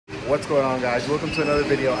What's going on, guys? Welcome to another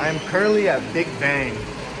video. I am currently at Big Bang.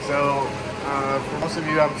 So for most of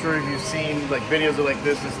you, I'm sure if you've seen like videos of like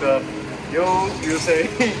this and stuff. Yo, Ryusei,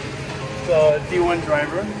 D1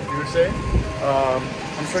 driver, Ryusei.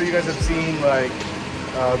 I'm sure you guys have seen like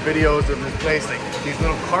videos of this place, like these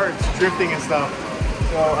little carts drifting and stuff.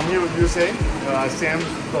 So I'm here with Ryusei. Sam's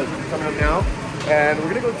coming up now, and we're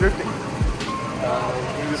gonna go drifting. We're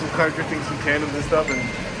gonna do some kart drifting, some tandems and stuff, and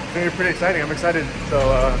it's gonna be pretty exciting. I'm excited. So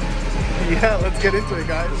yeah, let's get into it,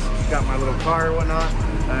 guys. Got my little car and whatnot,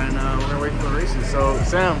 and we're gonna wait for the races. So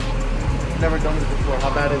Sam, never done this before.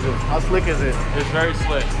 How bad is it? How slick is it? It's very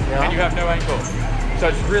slick, yeah? And you have no ankle, so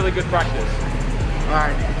it's really good practice. All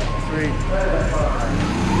right, sweet.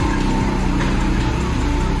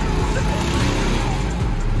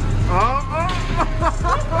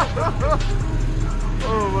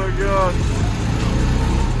 Oh my god.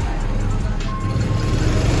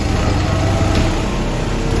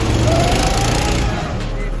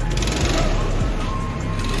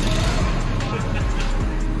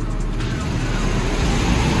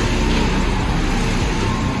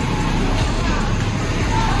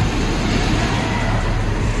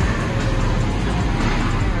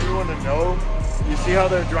 Everyone to know, you see how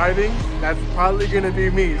they're driving? That's probably gonna be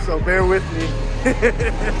me, so bear with me.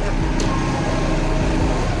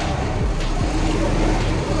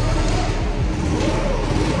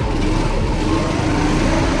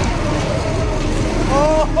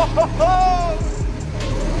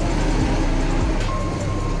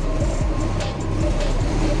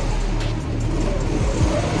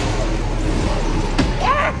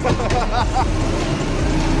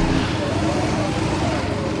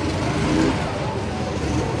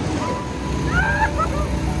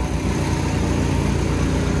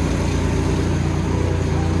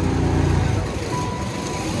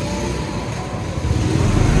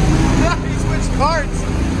 Karts.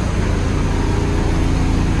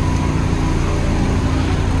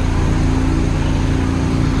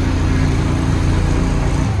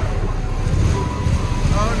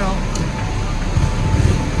 Oh no.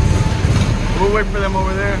 We'll wait for them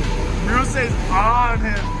over there. Ryusei's on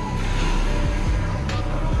him.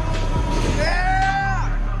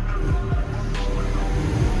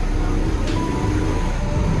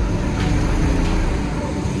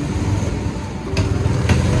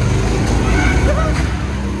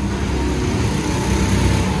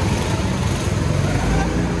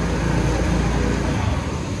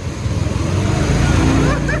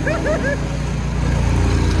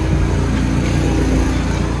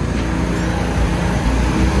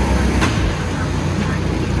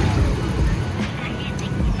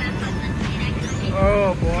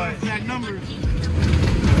 Oh boy. That number.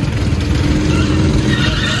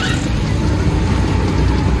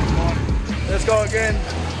 Let's go again.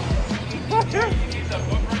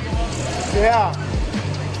 Yeah.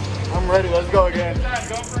 I'm ready. Let's go again.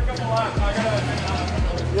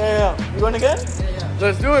 Yeah. You going again? Yeah.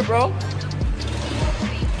 Let's do it, bro.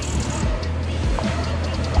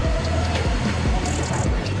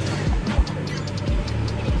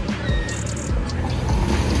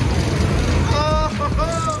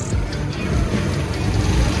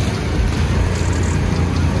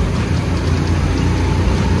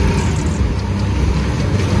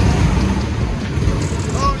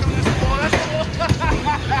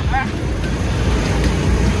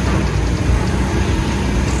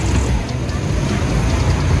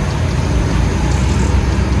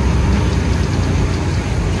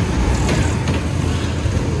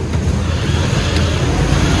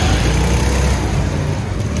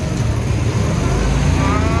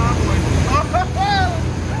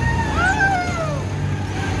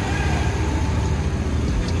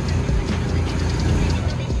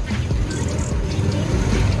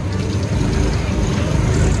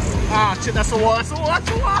 Ah, shit, that's a wall, that's a wall, that's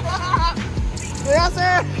a wall! Yes,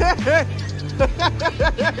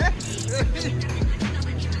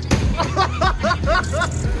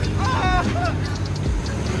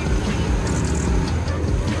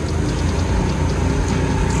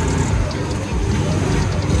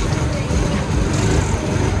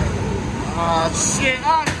 ah, shit!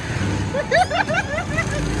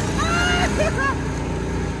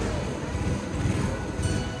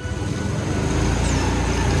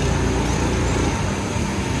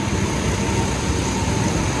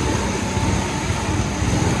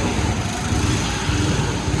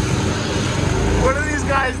 What are these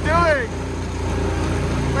guys doing?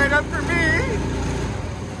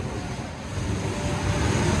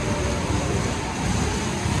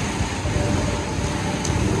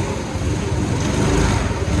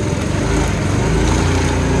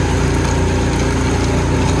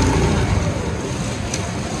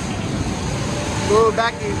 Ooh,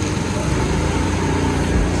 backy.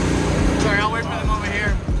 Sorry, I'll wait for them over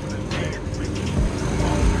here.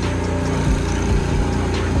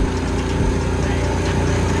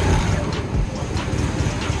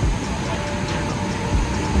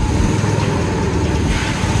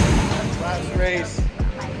 Last race.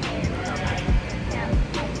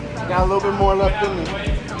 Got a little bit more left in me.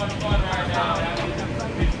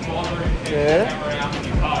 Yeah.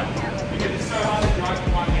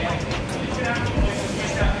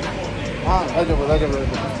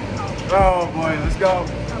 Oh boy, let's go.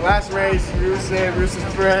 Last race, Ryusei,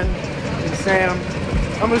 Ryusei's friend, and Sam.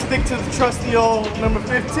 I'm gonna stick to the trusty old number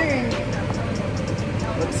 15.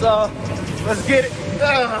 Let's get it.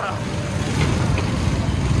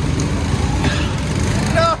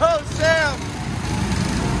 No, Sam!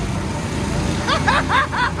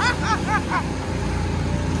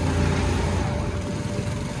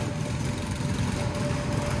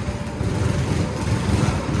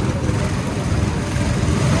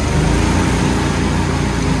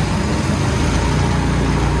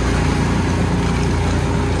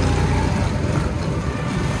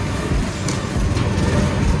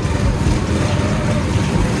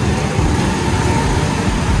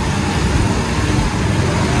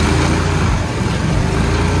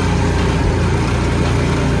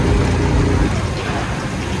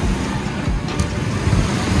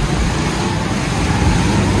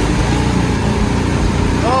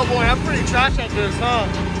 Trash at this, huh?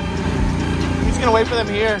 I'm just gonna wait for them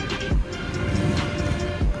here.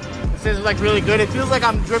 This is like really good. It feels like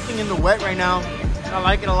I'm drifting in the wet right now. I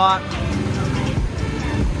like it a lot.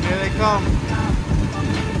 Here they come.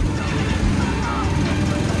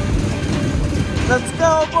 Let's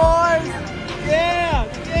go, boys! Yeah,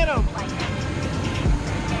 get them!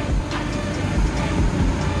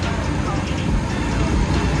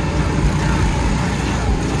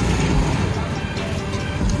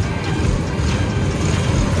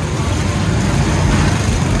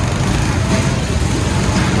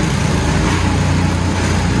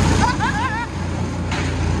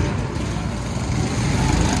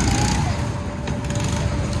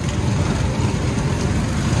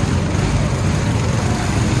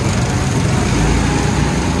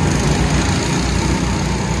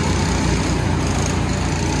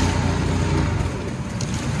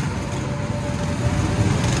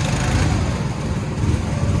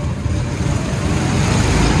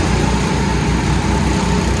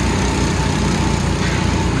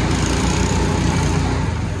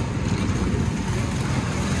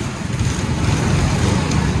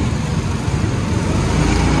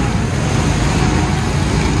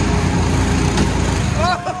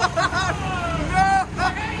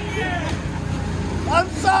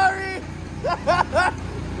 Let's go!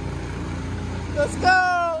 Let's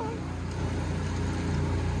go!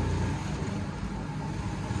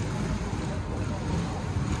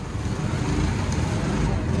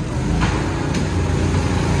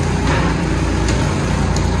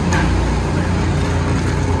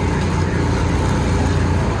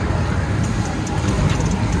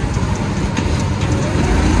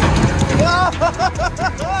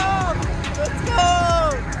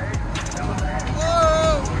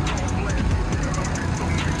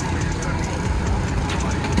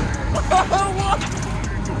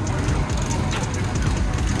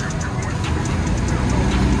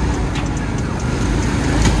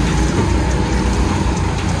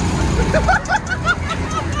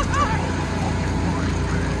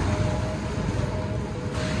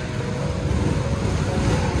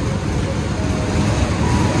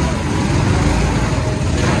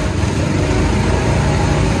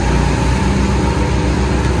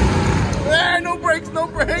 No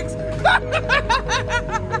brakes.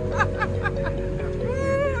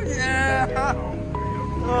 Yeah.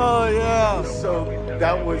 Oh yeah. So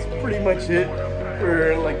that was pretty much it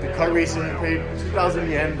for like the kart racing. I paid 2,000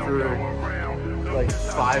 yen for like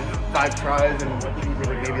five tries, and I think we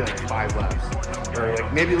did maybe like 5 laps, or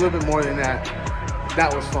like maybe a little bit more than that.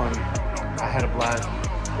 That was fun. I had a blast.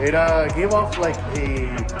 It gave off like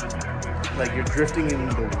you're drifting in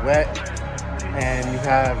the wet. And you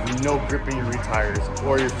have no grip in your rear tires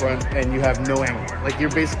or your front, and you have no angle. Like you're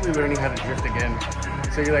basically learning how to drift again.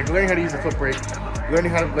 So you're like learning how to use the foot brake,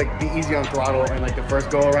 learning how to like be easy on throttle. And like the first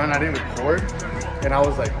go around, I didn't record, and I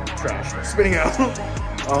was like trash, spinning out.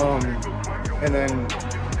 And then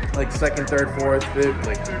like second, third, fourth, fifth,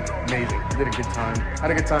 like amazing. Did a good time.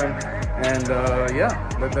 Had a good time, and yeah,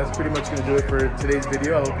 that's pretty much gonna do it for today's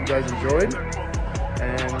video. I hope you guys enjoyed,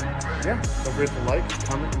 and yeah, don't forget to like,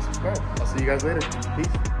 comment, and subscribe. I'll see you guys later.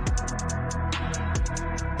 Peace.